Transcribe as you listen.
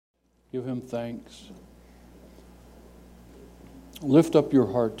Give him thanks. Lift up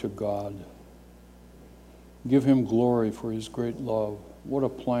your heart to God. Give him glory for his great love. What a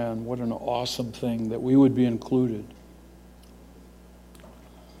plan, what an awesome thing that we would be included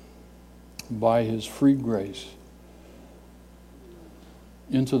by his free grace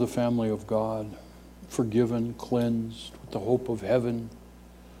into the family of God, forgiven, cleansed, with the hope of heaven,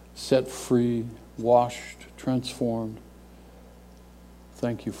 set free, washed, transformed.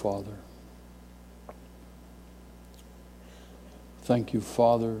 Thank you, Father. Thank you,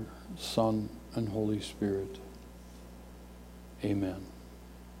 Father, Son, and Holy Spirit. Amen.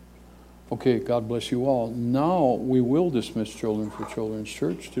 Okay, God bless you all. Now we will dismiss children for Children's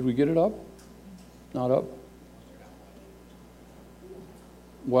Church. Did we get it up? Not up?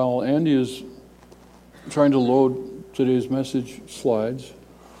 While Andy is trying to load today's message slides,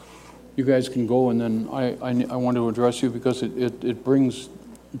 you guys can go, and then I want to address you because it brings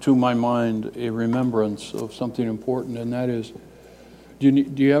to my mind a remembrance of something important, and that is, do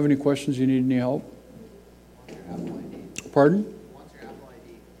you have any questions? You need any help? Pardon?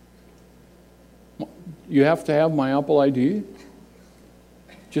 You have to have my Apple ID?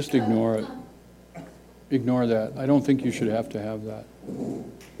 Just ignore it. Ignore that. I don't think you should have to have that.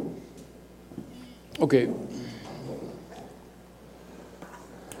 Okay.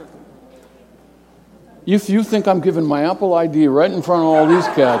 If you think I'm giving my Apple ID right in front of all these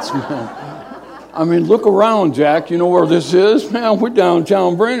cats, man. I mean, look around, Jack. You know where this is? Man, we're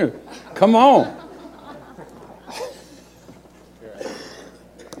downtown Brainerd. Come on.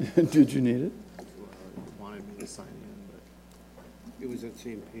 Did you need it? Wanted me to sign in, but it was that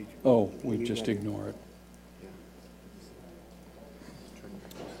same page. Oh, we just ignore it.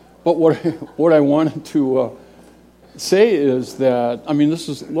 But what I wanted to say is that, I mean, this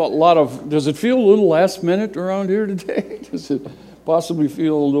is a lot of, does it feel a little last minute around here today? Does it possibly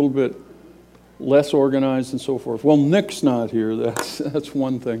feel a little bit less organized and so forth? Well, Nick's not here, that's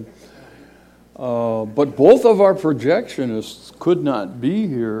one thing. But both of our projectionists could not be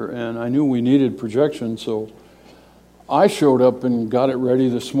here, and I knew we needed projection, so I showed up and got it ready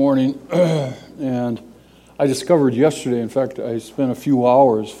this morning, and I discovered yesterday, in fact, I spent a few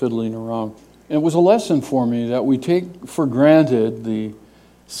hours fiddling around, and it was a lesson for me that we take for granted the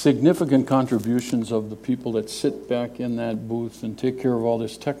significant contributions of the people that sit back in that booth and take care of all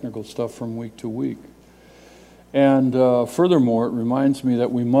this technical stuff from week to week. And furthermore, it reminds me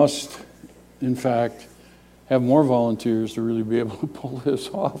that we must, in fact, have more volunteers to really be able to pull this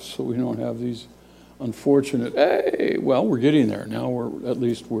off so we don't have these unfortunate, hey, well, we're getting there. Now we're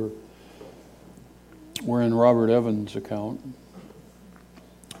in Robert Evans' account.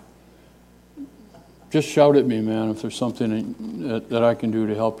 Just shout at me, man, if there's something that I can do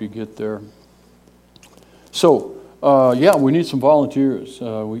to help you get there. So, yeah, we need some volunteers.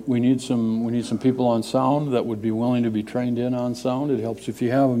 We need some people on sound that would be willing to be trained in on sound. It helps if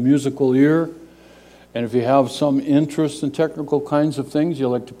you have a musical ear, and if you have some interest in technical kinds of things. You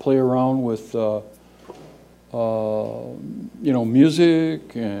like to play around with,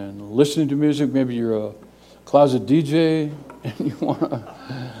 music and listening to music. Maybe you're a closet DJ and you want to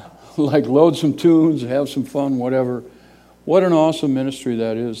load some tunes, have some fun, whatever. What an awesome ministry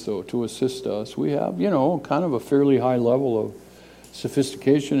that is, though, to assist us. We have, kind of a fairly high level of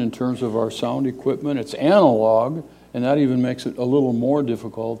sophistication in terms of our sound equipment. It's analog, and that even makes it a little more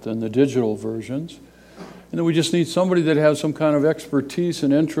difficult than the digital versions. And then we just need somebody that has some kind of expertise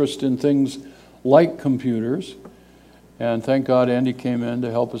and interest in things like computers. And thank God Andy came in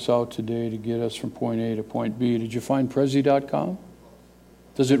to help us out today to get us from point A to point B. Did you find Prezi.com?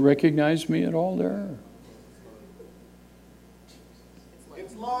 Does it recognize me at all there?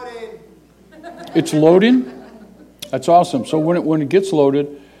 It's loaded. It's loading? That's awesome. So when it gets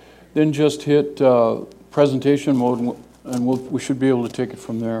loaded, then just hit presentation mode, and we should be able to take it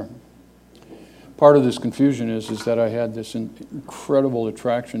from there. Part of this confusion is that I had this incredible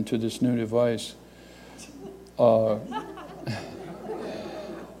attraction to this new device. I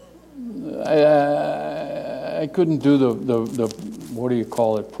couldn't do the what do you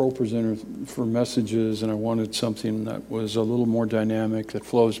call it, Pro Presenter for messages, and I wanted something that was a little more dynamic, that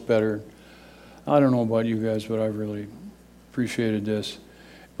flows better. I don't know about you guys, but I really appreciated this.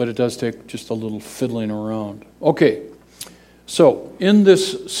 But it does take just a little fiddling around. Okay, so in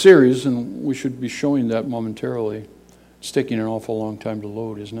this series, and we should be showing that momentarily, it's taking an awful long time to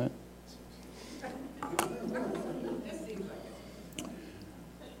load, isn't it?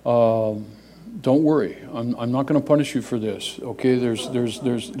 Don't worry, I'm not going to punish you for this. Okay, there's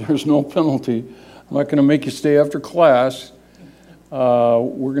no penalty. I'm not going to make you stay after class.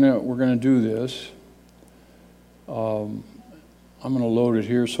 We're gonna do this. I'm going to load it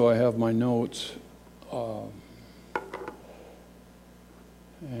here so I have my notes.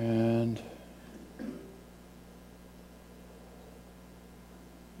 And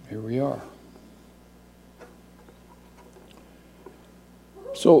here we are.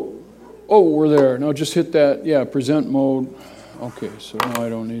 So, we're there. Now just hit that, present mode. Okay, so now I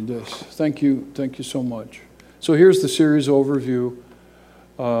don't need this. Thank you so much. So here's the series overview.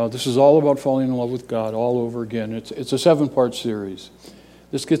 This is all about falling in love with God all over again. It's a 7-part series.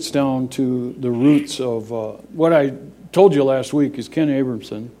 This gets down to the roots of what I told you last week is Ken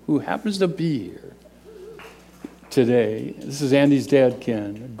Abramson, who happens to be here today. This is Andy's dad,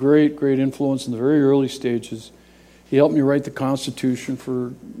 Ken. A great influence in the very early stages. He helped me write the Constitution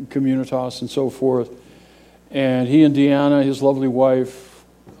for Communitas and so forth. And he and Deanna, his lovely wife,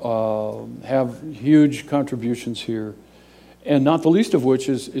 have huge contributions here. And not the least of which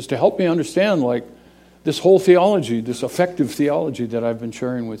is to help me understand, like, this whole theology, this effective theology that I've been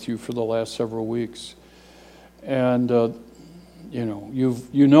sharing with you for the last several weeks. And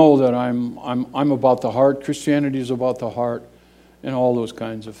you know that I'm about the heart. Christianity is about the heart, and all those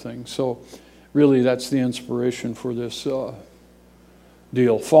kinds of things. So, really, that's the inspiration for this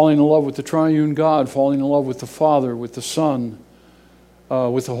deal. Falling in love with the triune God, falling in love with the Father, with the Son,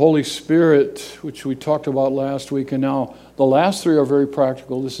 with the Holy Spirit, which we talked about last week. And now the last 3 are very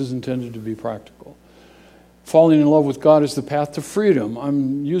practical. This is intended to be practical. Falling in love with God is the path to freedom.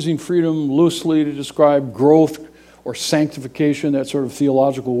 I'm using freedom loosely to describe growth or sanctification, that sort of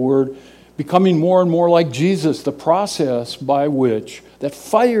theological word. Becoming more and more like Jesus, the process by which, that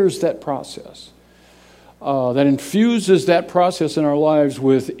fires that process, that infuses that process in our lives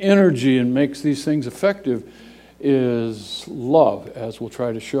with energy and makes these things effective, is love, as we'll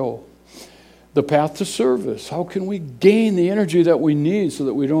try to show. The path to service. How can we gain the energy that we need so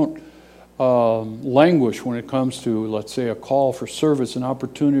that we don't languish when it comes to, let's say, a call for service, an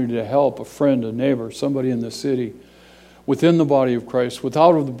opportunity to help a friend, a neighbor, somebody in the city, within the body of Christ,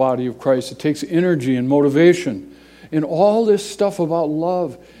 without of the body of Christ. It takes energy and motivation. And all this stuff about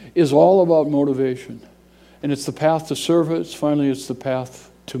love is all about motivation. And it's the path to service. Finally, it's the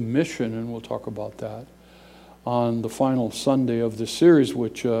path to mission, and we'll talk about that on the final Sunday of this series,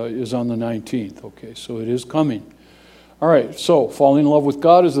 which is on the 19th. Okay, so it is coming. All right, so falling in love with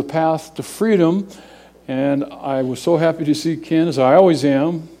God is the path to freedom. And I was so happy to see Ken, as I always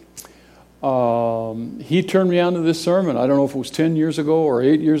am. He turned me on to this sermon. I don't know if it was 10 years ago or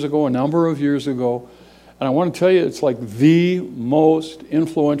 8 years ago, a number of years ago. And I want to tell you, it's like the most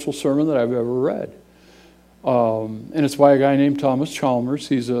influential sermon that I've ever read. And it's by a guy named Thomas Chalmers.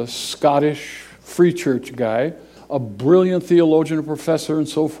 He's a Scottish Free Church guy, a brilliant theologian, a professor, and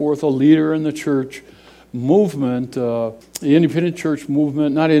so forth, a leader in the church movement, the independent church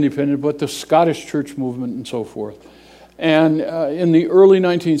movement, not independent, but the Scottish church movement and so forth. And in the early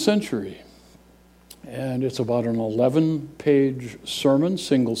 19th century, and it's about an 11-page sermon,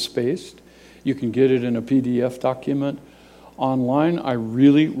 single-spaced. You can get it in a PDF document online. I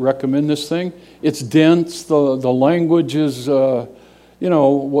really recommend this thing. It's dense. The language is,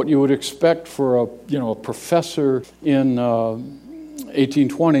 what you would expect for a professor in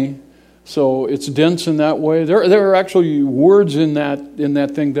 1820. So it's dense in that way. There are actually words in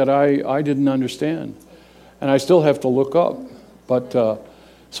that thing that I didn't understand, and I still have to look up. But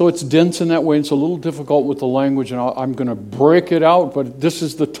so it's dense in that way. It's a little difficult with the language, and I'm going to break it out. But this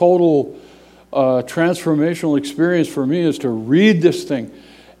is the total transformational experience for me, is to read this thing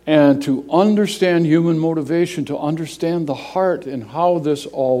and to understand human motivation, to understand the heart and how this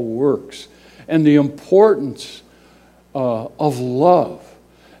all works, and the importance of love.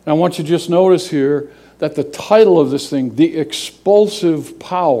 And I want you to just notice here that the title of this thing, The Expulsive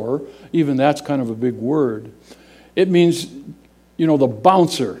Power, even that's kind of a big word. It means, the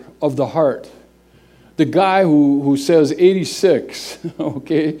bouncer of the heart. The guy who says 86,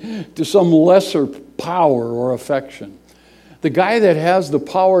 okay, to some lesser power or affection. The guy that has the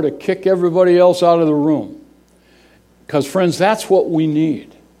power to kick everybody else out of the room. Because, friends, that's what we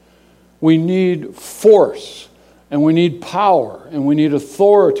need. We need force, and we need power, and we need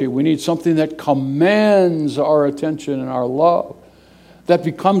authority. We need something that commands our attention and our love, that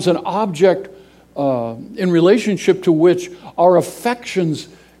becomes an object in relationship to which our affections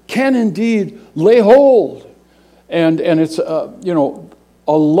can indeed lay hold. And it's, a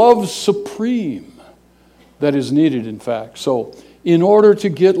love supreme that is needed, in fact. So in order to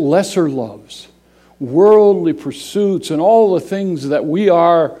get lesser loves, worldly pursuits, and all the things that we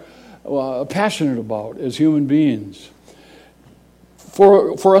are passionate about as human beings,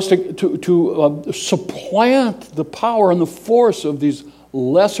 for us to supplant the power and the force of these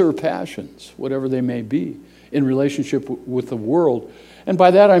lesser passions, whatever they may be, in relationship with the world. And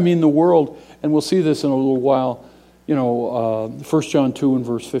by that I mean the world, and we'll see this in a little while, 1 John 2 and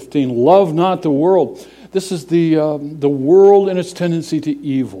verse 15. Love not the world. This is the world and its tendency to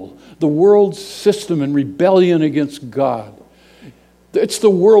evil. The world's system and rebellion against God. It's the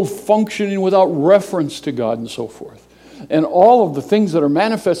world functioning without reference to God and so forth. And all of the things that are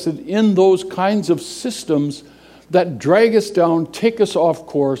manifested in those kinds of systems that drag us down, take us off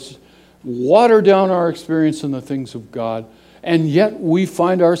course, water down our experience in the things of God, and yet we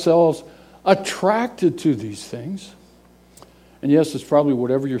find ourselves attracted to these things. And yes, it's probably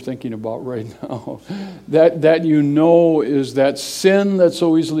whatever you're thinking about right now. That is that sin that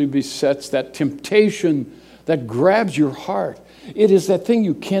so easily besets, that temptation that grabs your heart. It is that thing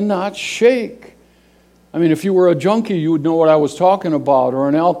you cannot shake. I mean, if you were a junkie, you would know what I was talking about, or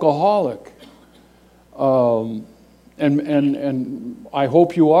an alcoholic. And I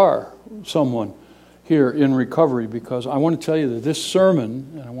hope you are someone here in recovery, because I want to tell you that this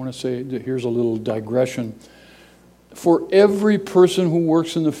sermon, and I want to say that here's a little digression, for every person who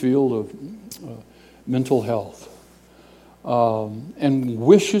works in the field of mental health and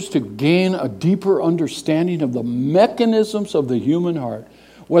wishes to gain a deeper understanding of the mechanisms of the human heart,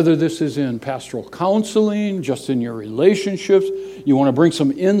 whether this is in pastoral counseling, just in your relationships, you want to bring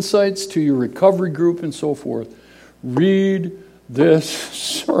some insights to your recovery group and so forth, read this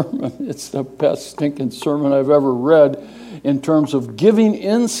sermon. It's the best stinking sermon I've ever read in terms of giving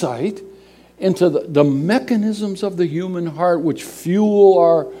insight into the mechanisms of the human heart which fuel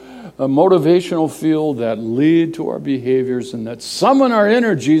our motivational field, that lead to our behaviors, and that summon our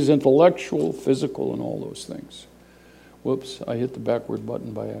energies, intellectual, physical, and all those things. Whoops, I hit the backward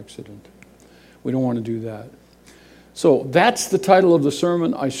button by accident. We don't want to do that. So that's the title of the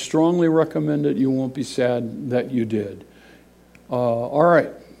sermon. I strongly recommend it. You won't be sad that you did. All right.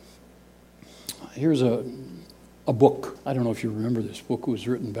 Here's a book. I don't know if you remember this book. It was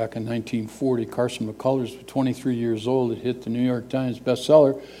written back in 1940. Carson McCullers was 23 years old. It hit the New York Times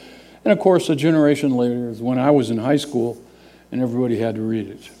bestseller. And of course, a generation later is when I was in high school and everybody had to read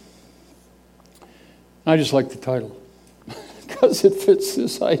it. I just like the title because it fits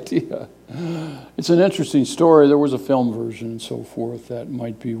this idea. It's an interesting story. There was a film version and so forth that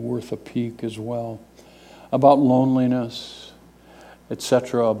might be worth a peek as well, about loneliness,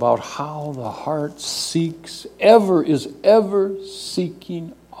 etc., about how the heart is ever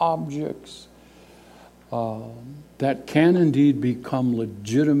seeking objects that can indeed become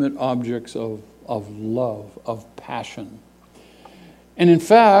legitimate objects of love, of passion. And in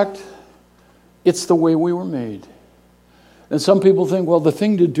fact, it's the way we were made. And some people think, well, the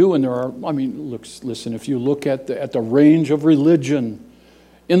thing to do, and listen, if you look at the range of religion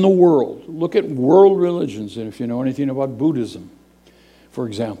in the world, look at world religions, and if you know anything about Buddhism, for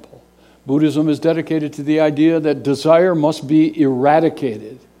example, Buddhism is dedicated to the idea that desire must be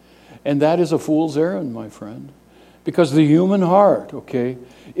eradicated. And that is a fool's errand, my friend. Because the human heart,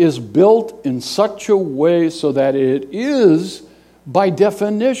 is built in such a way so that it is, by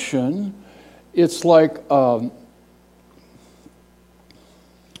definition, it's like full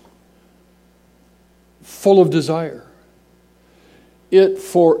of desire. It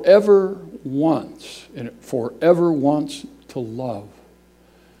forever wants, and it forever wants to love.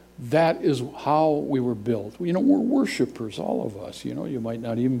 That is how we were built. We're worshipers, all of us. You might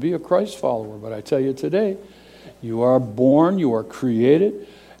not even be a Christ follower, but I tell you today, you are born, you are created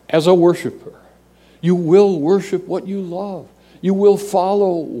as a worshiper. You will worship what you love. You will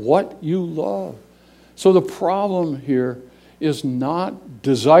follow what you love. So the problem here is not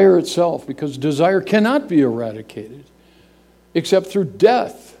desire itself, because desire cannot be eradicated except through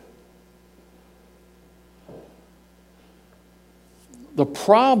death. The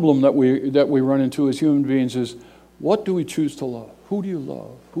problem that we run into as human beings is, what do we choose to love? Who do you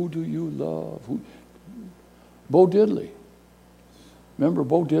love? Who do you love? Bo Diddley. Remember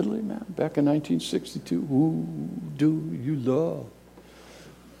Bo Diddley, man? Back in 1962. Who do you love?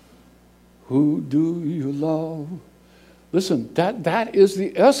 Who do you love? Listen, that is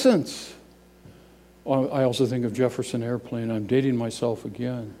the essence. I also think of Jefferson Airplane. I'm dating myself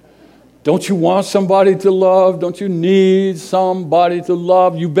again. Don't you want somebody to love? Don't you need somebody to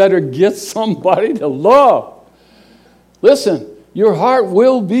love? You better get somebody to love. Listen, your heart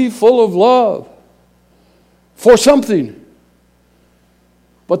will be full of love for something.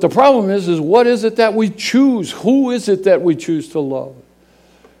 But the problem is what is it that we choose? Who is it that we choose to love?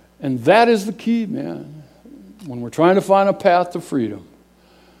 And that is the key, man, when we're trying to find a path to freedom.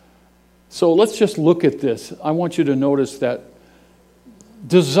 So let's just look at this. I want you to notice that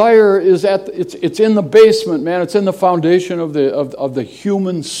desire is it's in the basement, man. It's in the foundation of the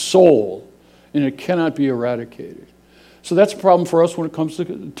human soul. and it cannot be eradicated. So that's a problem for us when it comes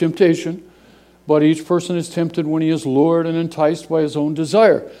to temptation. But each person is tempted when he is lured and enticed by his own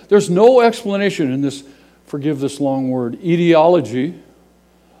desire. There's no explanation in this, forgive this long word, etiology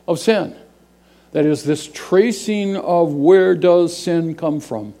of sin. That is, this tracing of where does sin come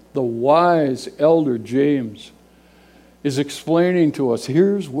from. The wise elder James is explaining to us,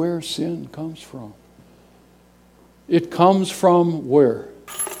 here's where sin comes from. It comes from where?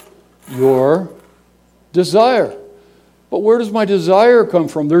 Your desire. But where does my desire come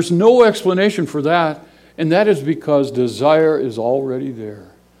from? There's no explanation for that, and that is because desire is already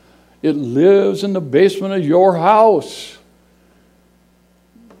there. It lives in the basement of your house.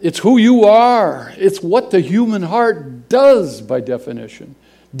 It's who you are. It's what the human heart does by definition.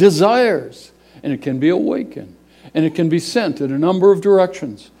 Desires. And it can be awakened. And it can be sent in a number of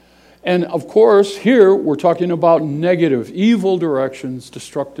directions. And of course, here we're talking about negative, evil directions,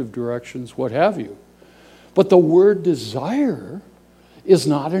 destructive directions, what have you. But the word desire is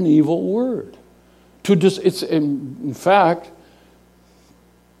not an evil word. It's in fact,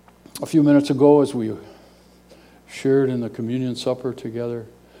 a few minutes ago as we shared in the communion supper together,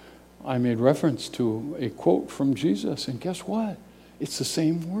 I made reference to a quote from Jesus, and guess what? It's the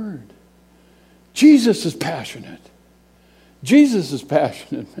same word. Jesus is passionate. Jesus is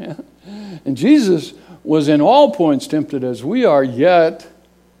passionate, man. And Jesus was in all points tempted as we are, yet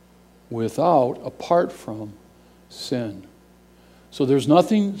apart from sin. So there's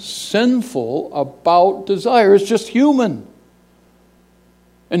nothing sinful about desire. It's just human.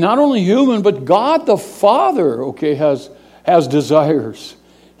 And not only human, but God the Father, has desires.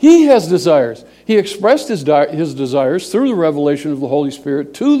 He has desires. He expressed his desires through the revelation of the Holy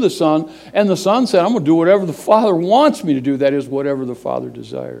Spirit to the Son, and the Son said, I'm going to do whatever the Father wants me to do. That is, whatever the Father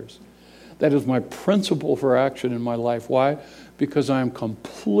desires. That is my principle for action in my life. Why? Because I am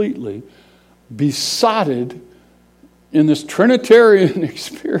completely besotted in this Trinitarian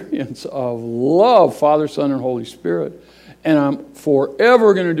experience of love, Father, Son, and Holy Spirit, and I'm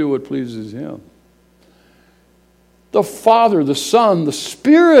forever going to do what pleases Him. The Father, the Son, the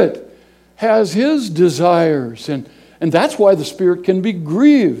Spirit has His desires, and that's why the Spirit can be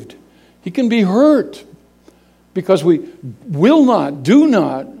grieved. He can be hurt because we do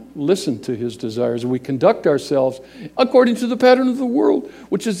not listen to His desires. We conduct ourselves according to the pattern of the world,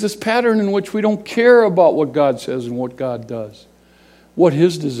 which is this pattern in which we don't care about what God says and what God does, what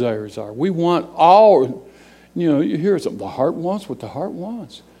His desires are. We want you hear something, the heart wants what the heart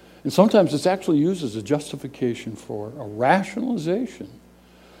wants. And sometimes it's actually used as a justification for a rationalization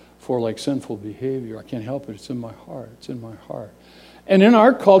for like sinful behavior. I can't help it. It's in my heart. It's in my heart. And in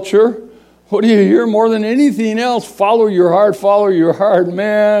our culture, what do you hear more than anything else? Follow your heart,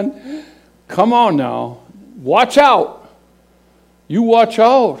 man. Come on now. Watch out. You watch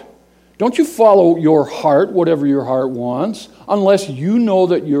out. Don't you follow your heart, whatever your heart wants, unless you know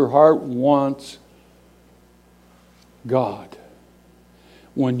that your heart wants God.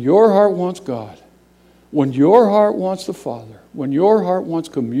 When your heart wants God, when your heart wants the Father, when your heart wants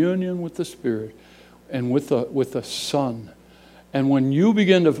communion with the Spirit and with the Son, and when you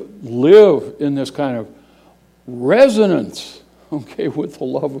begin to live in this kind of resonance, with the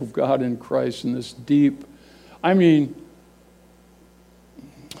love of God in Christ in this deep,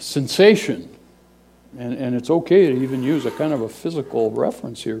 sensation, and it's okay to even use a kind of a physical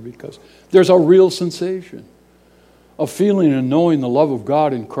reference here because there's a real sensation of feeling and knowing the love of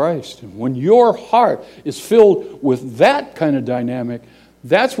God in Christ. And when your heart is filled with that kind of dynamic,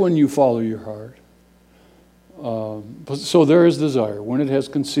 that's when you follow your heart. So there is desire, when it has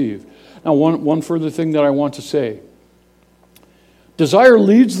conceived. Now, one further thing that I want to say. Desire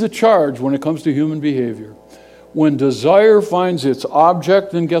leads the charge when it comes to human behavior. When desire finds its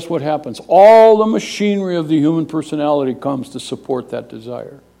object, then guess what happens? All the machinery of the human personality comes to support that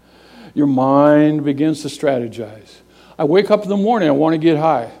desire. Your mind begins to strategize. I wake up in the morning, I want to get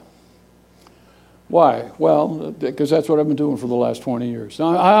high. Why? Well, because that's what I've been doing for the last 20 years.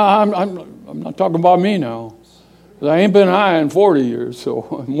 I'm not talking about me now. I ain't been high in 40 years,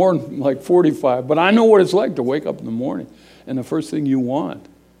 so more than like 45. But I know what it's like to wake up in the morning, and the first thing you want,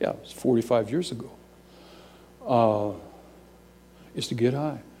 it was 45 years ago, is to get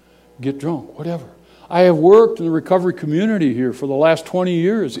high, get drunk, whatever. I have worked in the recovery community here for the last 20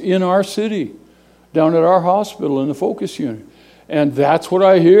 years in our city, down at our hospital in the focus unit. And that's what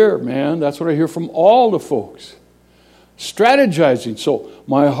I hear, man. That's what I hear from all the folks. Strategizing. So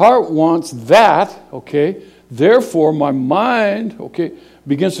my heart wants that, Therefore, my mind,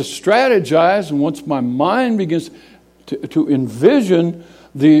 begins to strategize. And once my mind begins to envision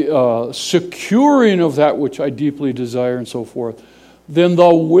the securing of that which I deeply desire and so forth, then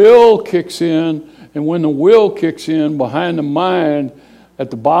the will kicks in. And when the will kicks in behind the mind, at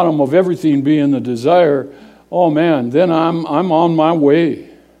the bottom of everything being the desire, oh man, then I'm on my way.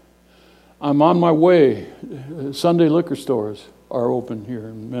 I'm on my way. Sunday liquor stores are open here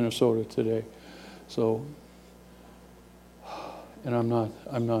in Minnesota today. So, and I'm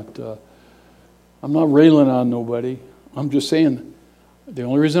not railing on nobody. I'm just saying, the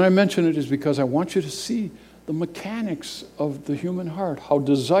only reason I mention it is because I want you to see the mechanics of the human heart, how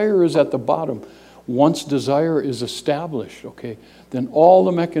desire is at the bottom. Once desire is established, okay, then all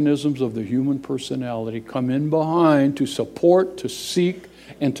the mechanisms of the human personality come in behind to support, to seek,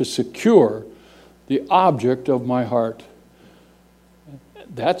 and to secure the object of my heart.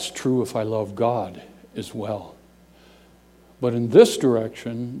 That's true if I love God as well. But in this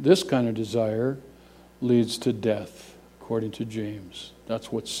direction, this kind of desire leads to death, according to James.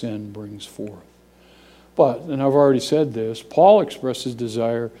 That's what sin brings forth. But, and I've already said this, Paul expresses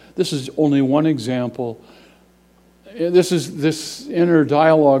desire. This is only one example. This is this inner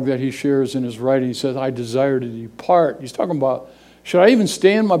dialogue that he shares in his writing. He says, I desire to depart. He's talking about, should I even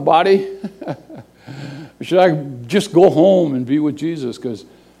stay in my body? Should I just go home and be with Jesus? Because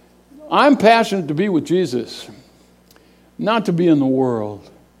I'm passionate to be with Jesus. Not to be in the world,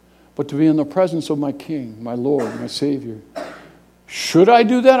 but to be in the presence of my King, my Lord, my Savior. Should I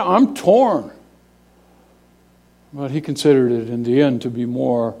do that? I'm torn. But he considered it in the end to be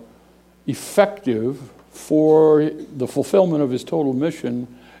more effective for the fulfillment of his total mission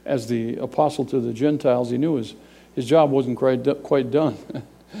as the apostle to the Gentiles. He knew his job wasn't quite done.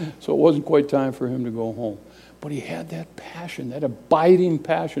 So it wasn't quite time for him to go home. But he had that passion, that abiding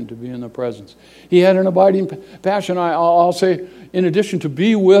passion to be in the presence. He had an abiding passion, I'll say, in addition to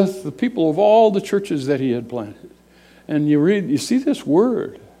be with the people of all the churches that he had planted. And you see this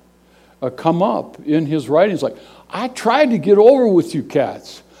word come up in his writings like, I tried to get over with you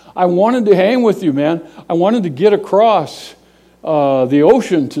cats. I wanted to hang with you, man. I wanted to get across the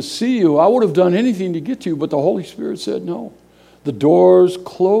ocean to see you. I would have done anything to get to you, but the Holy Spirit said no. The doors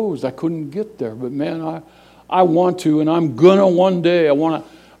closed. I couldn't get there. But man, I want to, and I'm gonna one day. I want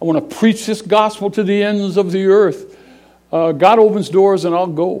to preach this gospel to the ends of the earth. God opens doors, and I'll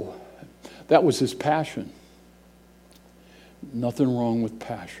go. That was his passion. Nothing wrong with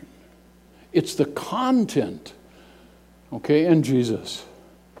passion. It's the content, okay, and Jesus.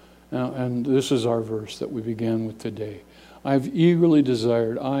 Now, and this is our verse that we began with today. I've eagerly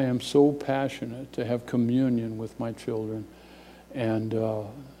desired, I am so passionate to have communion with my children, and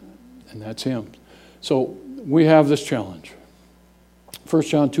that's him. So we have this challenge. 1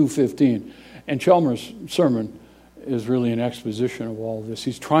 John 2:15. And Chalmers' sermon is really an exposition of all this.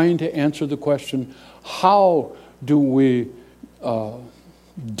 He's trying to answer the question, how do we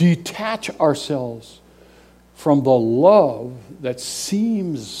detach ourselves from the love that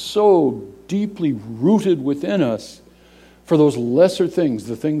seems so deeply rooted within us for those lesser things,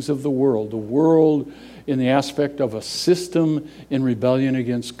 the things of the world in the aspect of a system in rebellion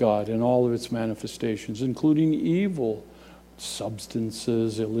against God in all of its manifestations, including evil,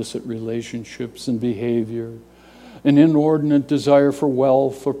 substances, illicit relationships and behavior, an inordinate desire for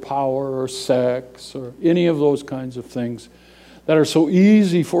wealth or power or sex or any of those kinds of things that are so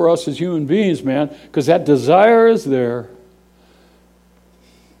easy for us as human beings, man, because that desire is there.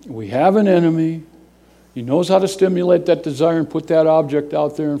 We have an enemy. He knows how to stimulate that desire and put that object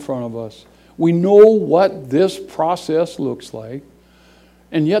out there in front of us. We know what this process looks like.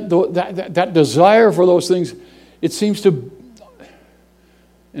 And yet that desire for those things, it seems to...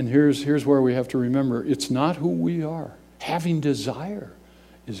 And here's where we have to remember, it's not who we are. Having desire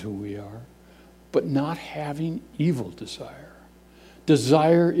is who we are, but not having evil desire.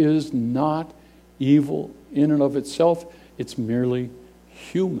 Desire is not evil in and of itself. It's merely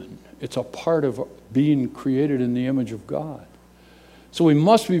human. It's a part of being created in the image of God. So we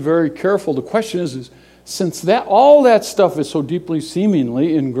must be very careful. The question is since all that stuff is so deeply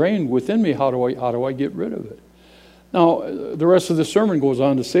seemingly ingrained within me, how do I get rid of it? Now, the rest of the sermon goes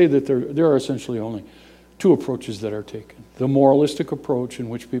on to say that there are essentially only two approaches that are taken. The moralistic approach, in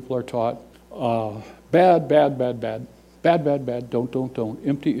which people are taught bad, bad, bad, bad. Bad, bad, bad, don't,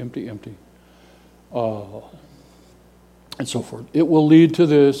 empty, empty, empty, and so forth. It will lead to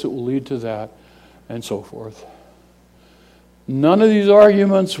this, it will lead to that, and so forth. None of these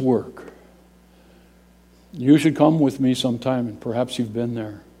arguments work. You should come with me sometime, and perhaps you've been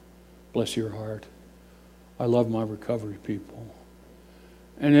there. Bless your heart. I love my recovery people.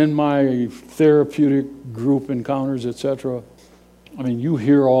 And in my therapeutic group encounters, etc., I mean, you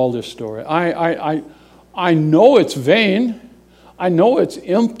hear all this story. I know it's vain. I know it's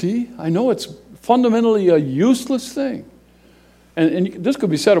empty. I know it's fundamentally a useless thing. And this could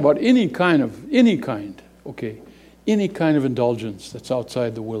be said about any kind, okay? Any kind of indulgence that's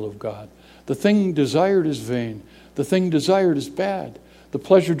outside the will of God. The thing desired is vain. The thing desired is bad. The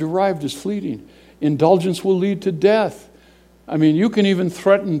pleasure derived is fleeting. Indulgence will lead to death. I mean, you can even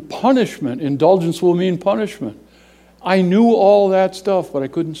threaten punishment. Indulgence will mean punishment. I knew all that stuff, but I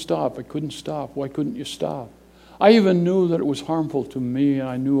couldn't stop. I couldn't stop. Why couldn't you stop? I even knew that it was harmful to me, and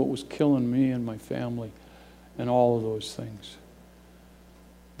I knew it was killing me and my family and all of those things.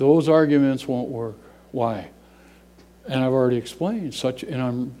 Those arguments won't work. Why? And I've already explained such, and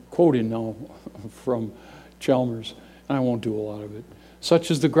I'm quoting now from Chalmers, and I won't do a lot of it. Such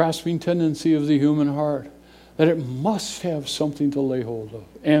is the grasping tendency of the human heart, that it must have something to lay hold of,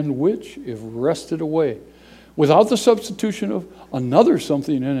 and which, if wrested away, without the substitution of another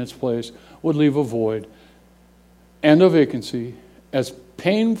something in its place, would leave a void and a vacancy as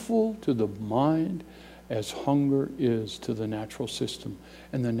painful to the mind as hunger is to the natural system.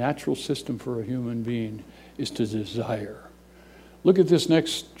 And the natural system for a human being is to desire. Look at this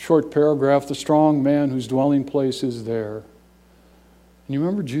next short paragraph. The strong man whose dwelling place is there. And you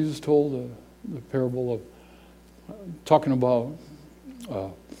remember Jesus told the parable of talking about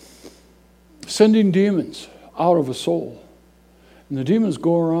sending demons out of a soul. And the demons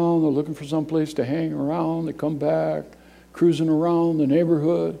go around, they're looking for some place to hang around. They come back, cruising around the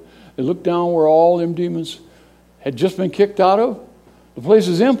neighborhood. They look down where all them demons had just been kicked out of. The place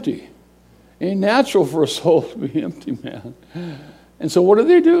is empty. Ain't natural for a soul to be empty, man. And so what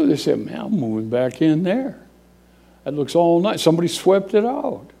do? They say, man, I'm moving back in there. That looks all nice. Somebody swept it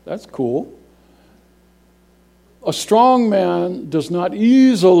out. That's cool. A strong man does not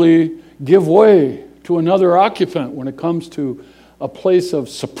easily give way to another occupant when it comes to a place of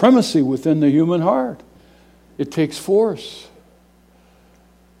supremacy within the human heart. It takes force.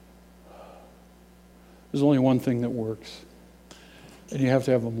 There's only one thing that works. And you have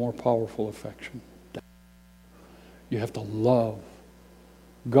to have a more powerful affection. You have to love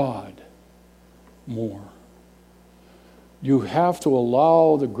God more. You have to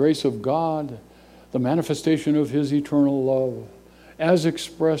allow the grace of God, the manifestation of His eternal love, as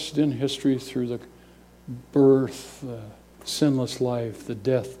expressed in history through the birth, the sinless life, the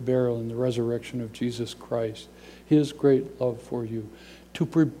death, burial, and the resurrection of Jesus Christ, His great love for you, to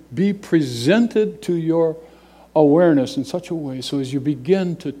be presented to your awareness in such a way so as you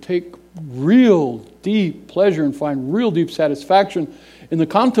begin to take real deep pleasure and find real deep satisfaction in the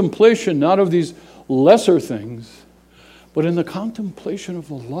contemplation not of these lesser things, but in the contemplation of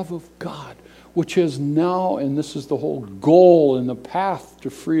the love of God, which has now, and this is the whole goal in the path to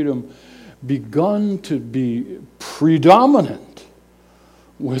freedom, begun to be predominant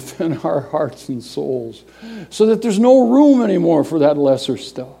within our hearts and souls, so that there's no room anymore for that lesser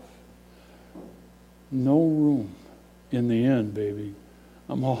stuff. No room. In the end, baby,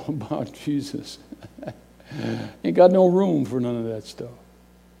 I'm all about Jesus. Ain't got no room for none of that stuff.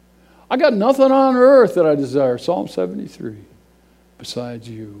 I got nothing on earth that I desire. Psalm 73. Besides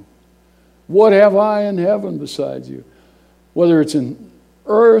you. What have I in heaven besides you? Whether it's on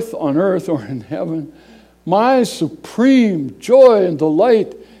earth, or in heaven, my supreme joy and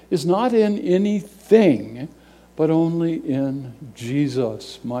delight is not in anything, but only in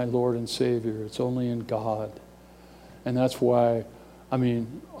Jesus, my Lord and Savior. It's only in God. And that's why,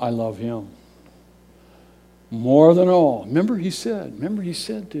 I love Him. More than all. Remember he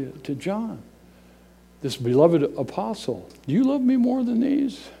said to John, this beloved apostle, you love me more than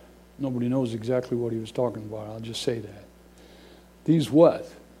these? Nobody knows exactly what he was talking about. I'll just say that. These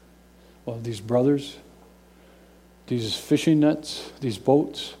what? Well, these brothers, these fishing nets, these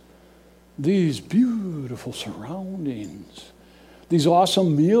boats, these beautiful surroundings, these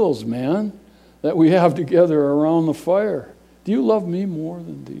awesome meals, man, that we have together around the fire. Do you love me more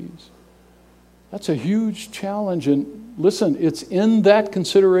than these? That's a huge challenge. And listen, it's in that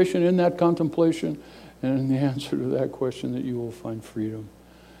consideration, in that contemplation, and in the answer to that question that you will find freedom.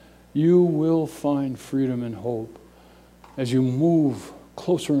 You will find freedom and hope as you move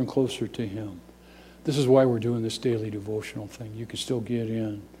closer and closer to Him. This is why we're doing this daily devotional thing. You can still get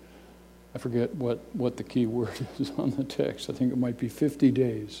in. I forget what the key word is on the text. I think it might be 50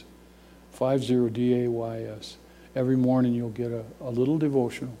 days. 50 days. Every morning you'll get a little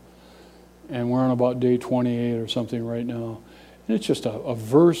devotional. And we're on about day 28 or something right now. And it's just a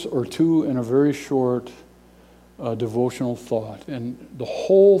verse or two and a very short devotional thought. And the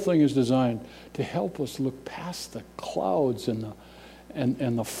whole thing is designed to help us look past the clouds and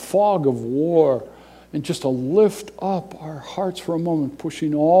the fog of war, and just to lift up our hearts for a moment,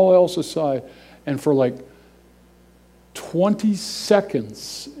 pushing all else aside, and for like 20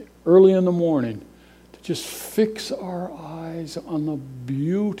 seconds early in the morning, to just fix our eyes on the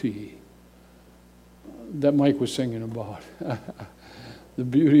beauty that Mike was singing about. The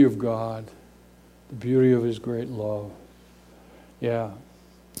beauty of God, the beauty of His great love. Yeah.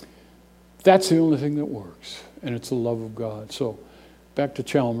 That's the only thing that works, and it's the love of God. So, back to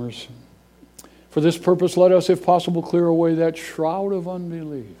Chalmers. For this purpose, let us, if possible, clear away that shroud of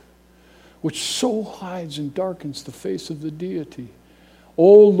unbelief, which so hides and darkens the face of the deity.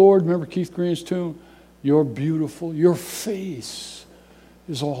 Oh Lord, remember Keith Green's tune? You're beautiful. Your face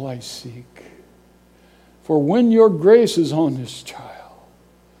is all I seek. For when your grace is on this child,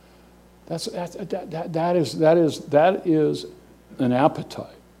 that is an appetite.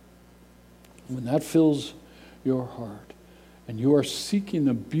 When that fills your heart, and you are seeking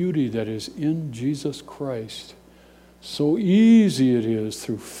the beauty that is in Jesus Christ, so easy it is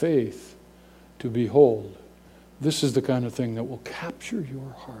through faith to behold. This is the kind of thing that will capture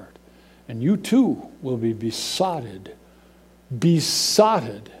your heart. And you too will be besotted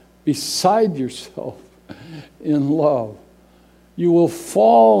beside yourself in love. You will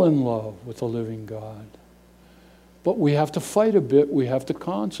fall in love with the living God. But we have to fight a bit. We have to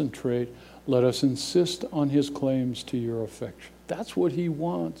concentrate. Let us insist on His claims to your affection. That's what He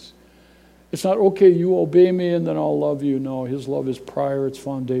wants. It's not, okay, you obey me and then I'll love you. No, His love is prior, it's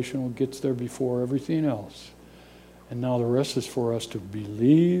foundational, it gets there before everything else. And now the rest is for us to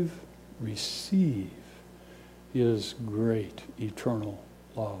believe, receive His great eternal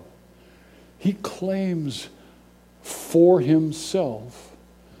love. He claims for Himself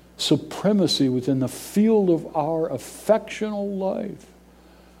supremacy within the field of our affectional life.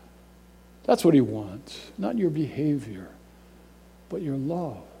 That's what He wants. Not your behavior, but your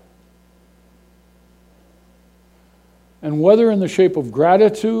love. And whether in the shape of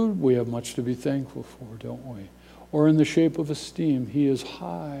gratitude, we have much to be thankful for, don't we? Or in the shape of esteem, He is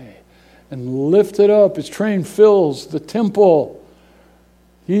high and lifted up. His train fills the temple.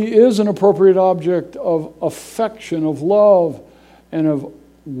 He is an appropriate object of affection, of love, and of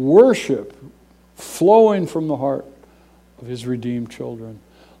worship flowing from the heart of His redeemed children.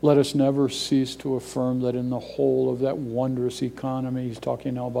 Let us never cease to affirm that in the whole of that wondrous economy, He's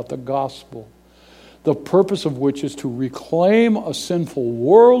talking now about the gospel, the purpose of which is to reclaim a sinful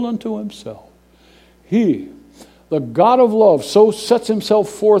world unto Himself. He, the God of love, so sets Himself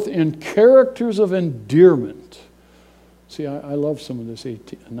forth in characters of endearment. See, I love some of this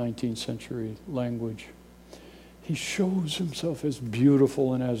 19th century language. He shows Himself as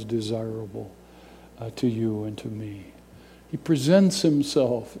beautiful and as desirable to you and to me. He presents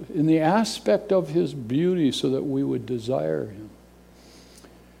Himself in the aspect of His beauty so that we would desire Him.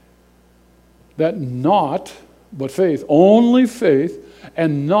 That not but faith, only faith,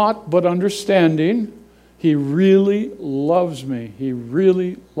 and not but understanding, He really loves me. He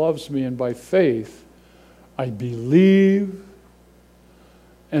really loves me, and by faith, I believe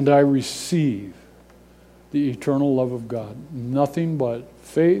and I receive the eternal love of God. Nothing but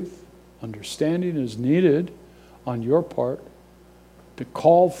faith, understanding is needed on your part to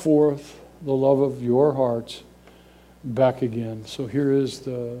call forth the love of your hearts back again. So here is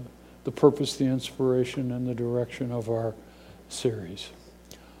the purpose, the inspiration, and the direction of our series.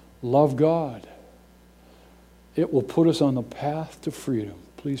 Love God. It will put us on the path to freedom.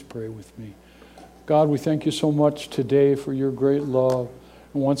 Please pray with me. God, we thank You so much today for Your great love.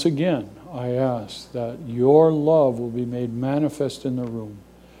 And once again, I ask that Your love will be made manifest in the room.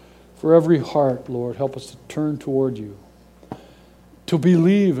 For every heart, Lord, help us to turn toward You, to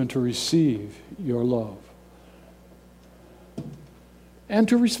believe and to receive Your love, and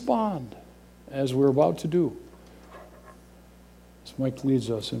to respond as we're about to do, as Mike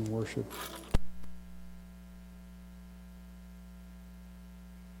leads us in worship.